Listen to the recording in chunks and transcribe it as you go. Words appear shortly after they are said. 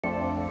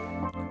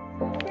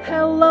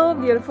Hello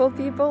beautiful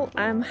people,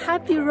 I'm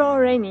Happy Raw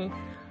Rainy.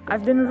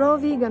 I've been raw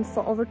vegan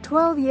for over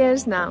 12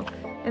 years now,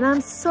 and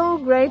I'm so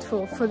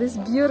grateful for this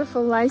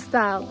beautiful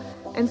lifestyle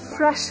and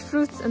fresh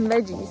fruits and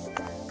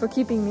veggies for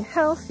keeping me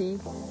healthy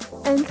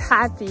and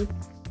happy.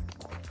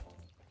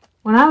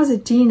 When I was a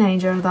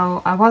teenager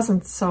though, I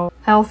wasn't so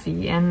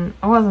healthy and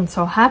I wasn't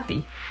so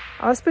happy.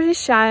 I was pretty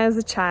shy as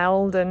a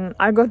child and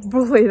I got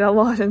bullied a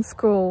lot in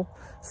school.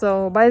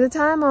 So by the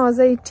time I was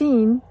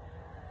 18,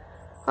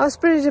 I was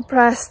pretty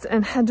depressed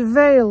and had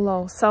very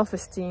low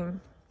self-esteem.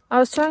 I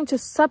was trying to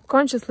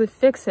subconsciously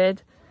fix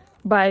it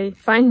by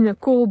finding a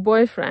cool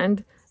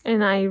boyfriend,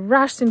 and I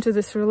rushed into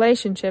this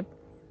relationship.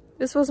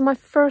 This was my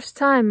first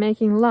time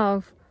making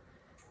love.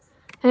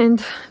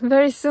 And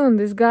very soon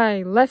this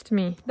guy left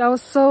me. That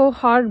was so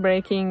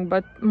heartbreaking,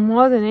 but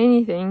more than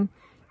anything,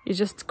 it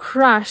just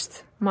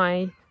crushed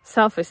my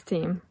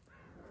self-esteem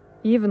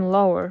even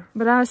lower.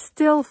 But I was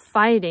still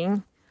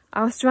fighting.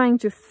 I was trying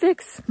to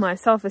fix my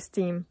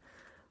self-esteem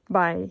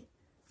by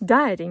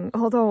dieting,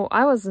 although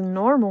I was a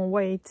normal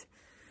weight.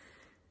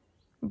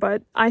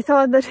 But I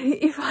thought that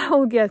if I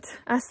will get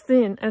as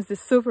thin as the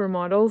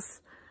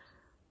supermodels,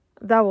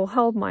 that will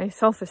help my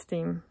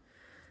self-esteem.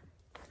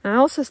 I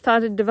also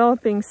started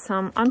developing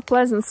some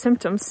unpleasant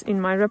symptoms in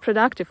my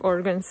reproductive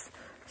organs,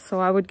 so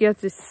I would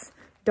get this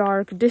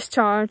dark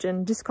discharge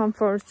and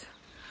discomfort.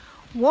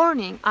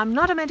 Warning, I'm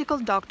not a medical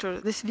doctor.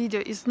 This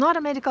video is not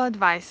a medical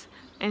advice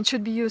and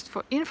should be used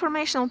for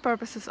informational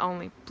purposes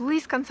only.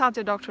 Please consult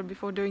your doctor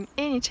before doing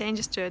any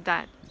changes to your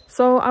diet.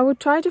 So I would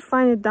try to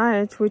find a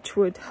diet which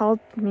would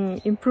help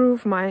me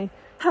improve my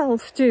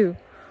health too,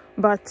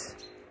 but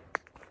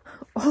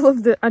all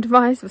of the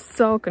advice was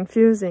so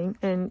confusing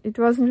and it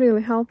wasn't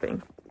really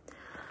helping.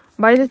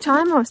 By the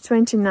time I was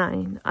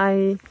 29,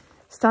 I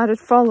started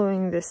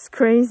following this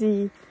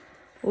crazy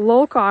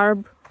low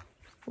carb,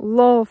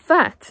 low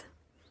fat,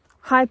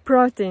 high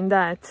protein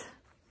diet.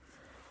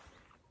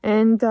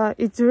 And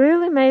it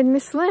really made me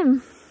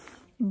slim,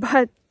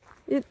 but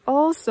it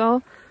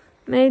also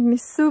made me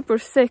super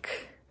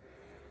sick.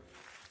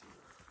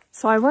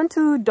 So I went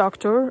to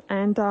doctor,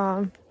 and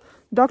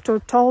doctor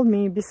told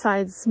me,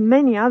 besides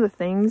many other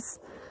things,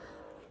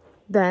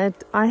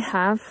 that I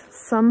have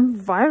some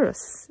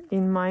virus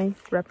in my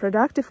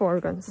reproductive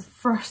organs. The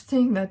first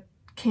thing that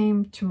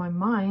came to my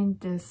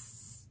mind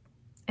is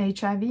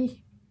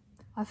HIV.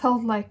 I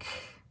felt like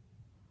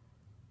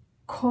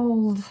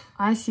cold,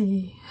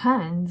 icy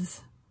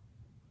hands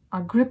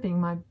are gripping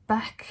my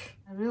back.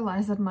 I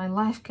realized that my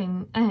life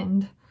can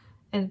end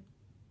in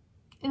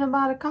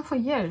about a couple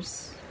of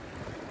years.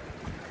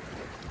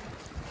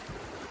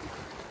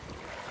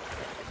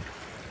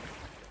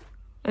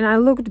 And I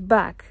looked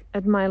back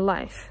at my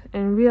life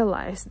and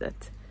realized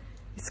that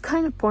it's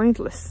kind of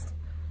pointless.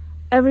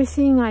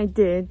 Everything I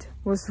did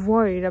was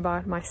worried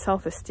about my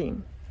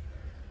self-esteem.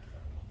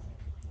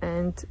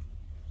 And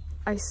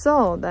I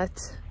saw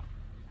that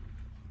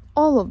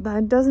all of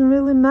that doesn't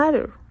really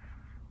matter.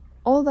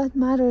 All that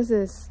matters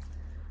is,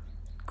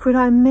 could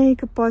I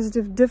make a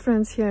positive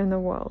difference here in the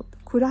world?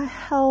 Could I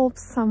help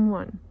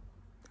someone?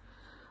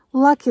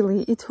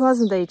 Luckily, it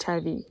wasn't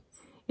HIV.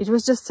 It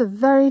was just a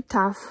very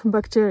tough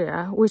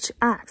bacteria which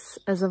acts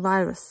as a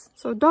virus.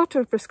 So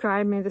doctor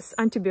prescribed me this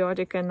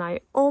antibiotic and I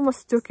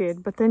almost took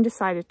it, but then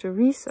decided to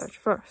research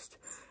first.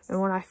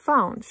 And what I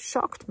found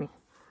shocked me.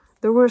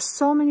 There were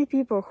so many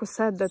people who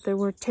said that they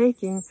were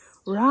taking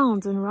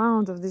rounds and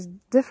rounds of these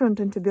different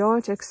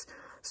antibiotics,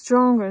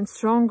 stronger and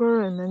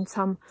stronger, and then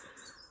some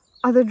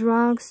other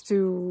drugs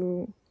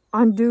to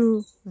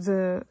undo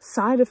the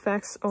side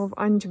effects of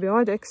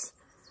antibiotics,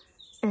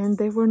 and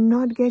they were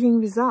not getting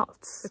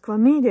results. The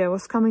chlamydia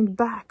was coming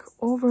back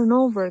over and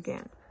over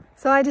again.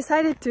 So I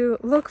decided to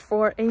look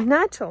for a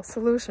natural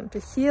solution to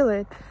heal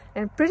it,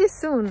 and pretty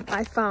soon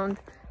I found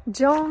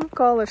John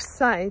Kohler's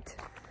site,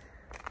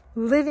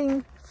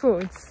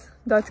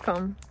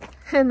 livingfoods.com,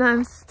 and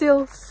I'm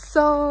still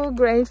so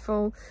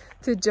grateful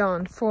to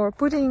John for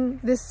putting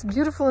this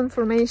beautiful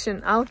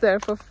information out there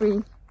for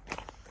free.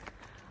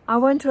 I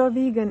went raw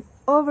vegan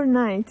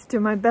overnight to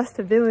my best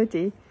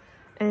ability,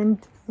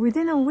 and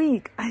within a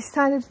week I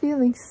started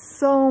feeling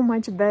so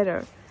much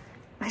better.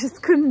 I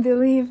just couldn't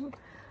believe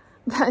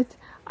that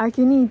I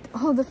can eat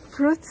all the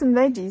fruits and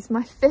veggies,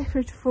 my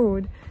favorite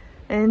food,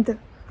 and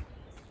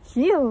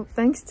heal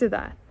thanks to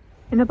that.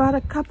 In about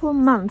a couple of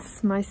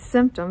months, my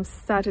symptoms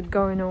started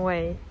going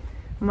away.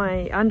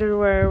 My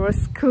underwear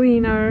was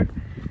cleaner,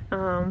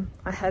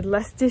 I had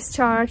less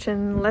discharge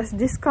and less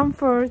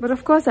discomfort. But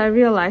of course I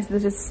realized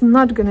that it's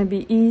not gonna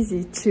be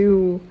easy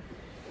to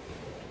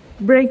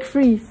break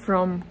free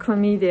from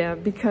chlamydia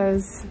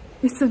because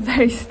it's a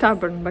very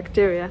stubborn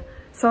bacteria.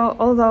 So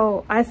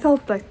although I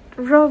felt like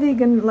raw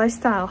vegan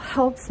lifestyle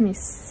helps me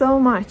so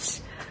much,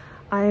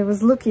 I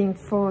was looking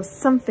for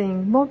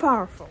something more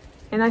powerful.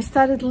 And I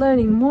started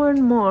learning more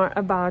and more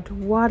about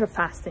water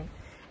fasting.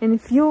 And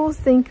if you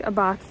think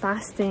about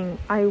fasting,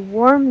 I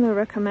warmly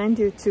recommend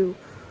you to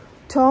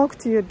talk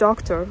to your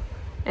doctor.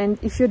 And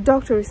if your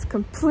doctor is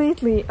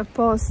completely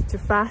opposed to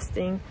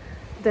fasting,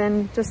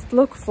 then just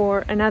look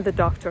for another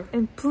doctor.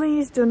 And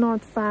please do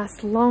not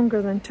fast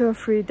longer than 2 or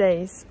 3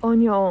 days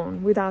on your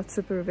own without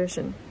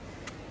supervision.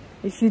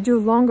 If you do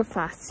longer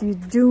fasts, you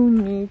do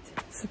need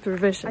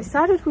supervision. I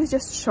started with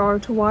just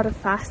short water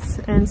fasts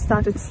and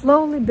started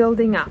slowly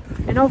building up.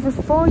 And over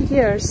 4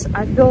 years,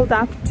 I've built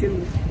up to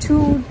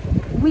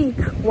 2-week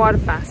water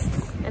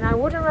fasts. And I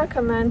wouldn't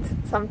recommend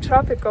some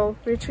tropical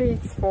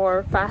retreats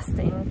for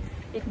fasting.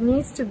 It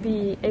needs to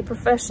be a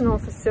professional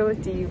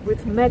facility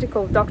with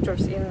medical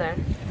doctors in there.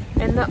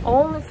 And the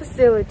only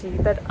facility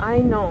that I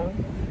know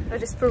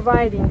that is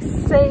providing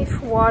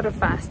safe water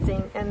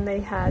fasting and they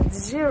had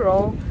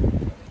 0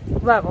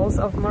 levels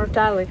of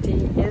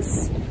mortality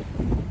is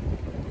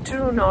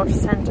True North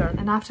Center.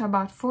 And after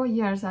about 4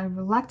 years, I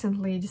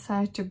reluctantly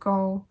decided to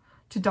go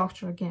to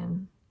doctor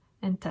again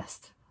and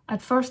test.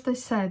 At first they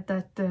said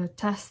that the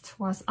test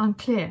was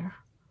unclear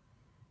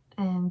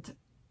and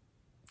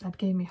that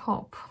gave me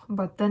hope.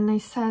 But then they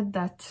said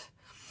that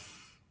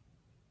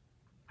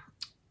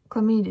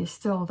chlamydia is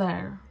still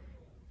there.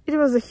 It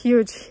was a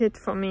huge hit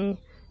for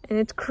me and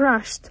it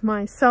crushed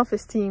my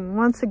self-esteem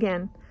once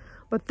again.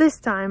 But this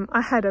time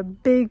I had a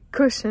big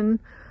cushion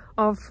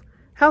of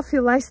healthy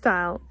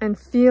lifestyle and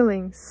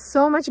feeling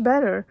so much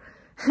better.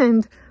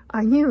 And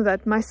I knew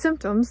that my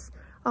symptoms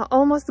are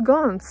almost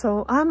gone,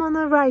 so I'm on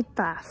the right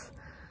path.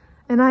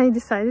 And I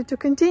decided to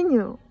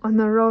continue on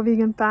the raw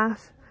vegan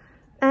path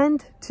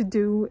and to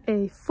do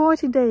a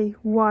 40-day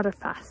water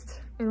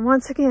fast. And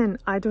once again,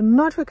 I do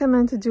not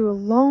recommend to do a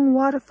long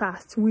water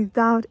fast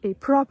without a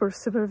proper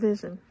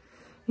supervision.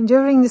 And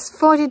during this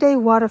 40-day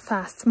water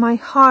fast, my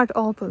heart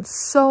opened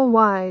so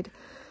wide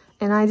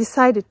and I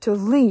decided to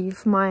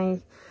leave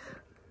my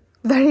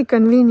very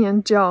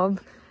convenient job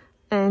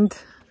and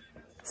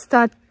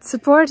start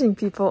supporting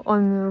people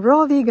on the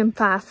raw vegan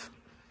path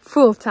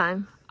full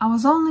time. I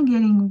was only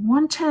getting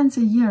 1 chance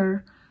a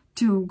year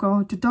to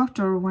go to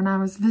doctor when I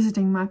was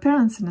visiting my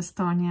parents in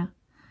Estonia.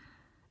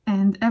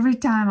 And every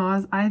time I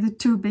was either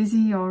too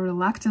busy or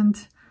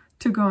reluctant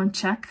to go and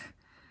check.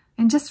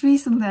 And just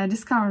recently I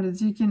discovered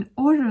that you can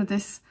order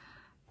this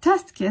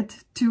test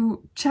kit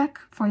to check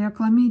for your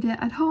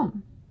chlamydia at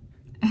home.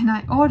 And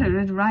I ordered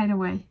it right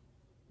away.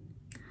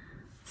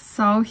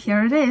 So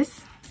here it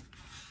is.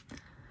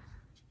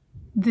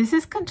 This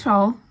is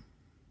control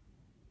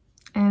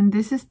and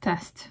this is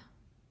test.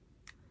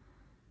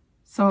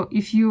 So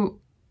if you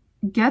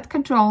get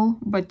control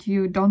but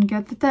you don't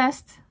get the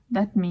test,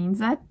 that means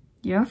that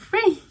you're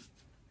free.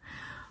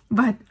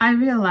 But I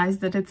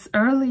realized that it's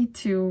early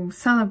to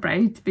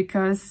celebrate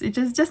because it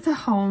is just a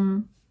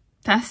home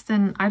test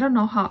and I don't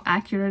know how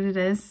accurate it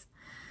is.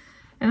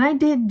 And I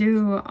did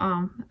do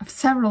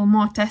several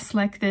more tests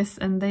like this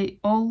and they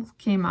all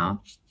came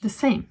out the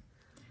same.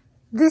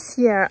 This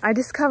year I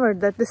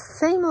discovered that the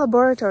same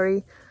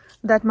laboratory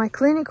that my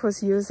clinic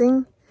was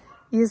using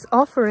is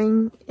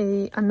offering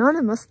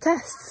anonymous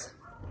tests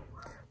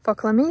for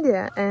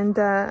chlamydia and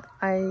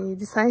I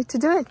decided to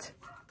do it.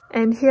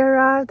 And here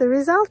are the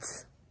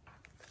results.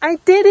 I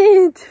did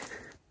it!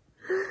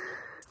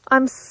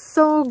 I'm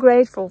so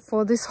grateful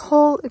for this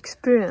whole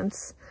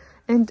experience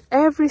and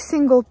every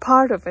single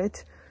part of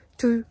it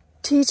to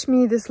teach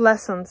me these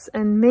lessons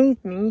and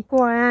made me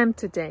who I am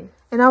today.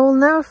 And I will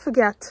never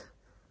forget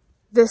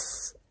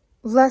this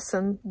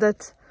lesson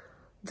that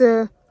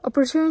the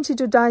opportunity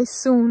to die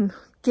soon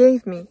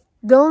gave me.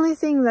 The only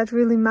thing that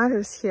really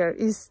matters here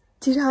is,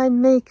 did I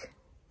make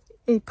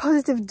a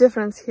positive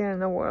difference here in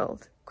the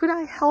world? Could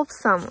I help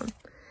someone?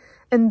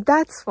 And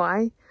that's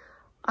why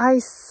I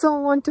so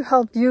want to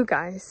help you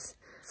guys.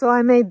 So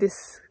I made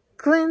this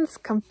cleanse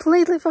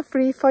completely for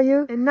free for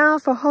you. And now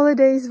for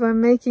holidays, we're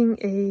making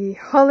a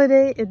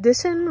holiday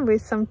edition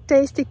with some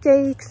tasty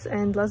cakes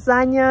and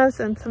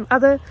lasagnas and some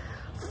other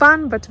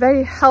fun but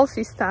very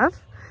healthy stuff.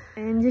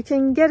 And you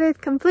can get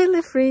it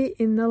completely free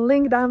in the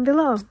link down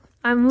below.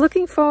 I'm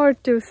looking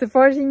forward to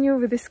supporting you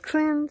with this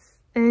cleanse.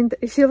 And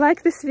if you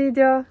like this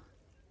video,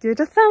 give it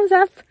a thumbs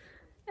up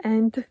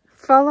and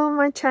follow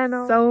my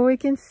channel so we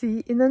can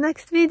see in the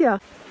next video.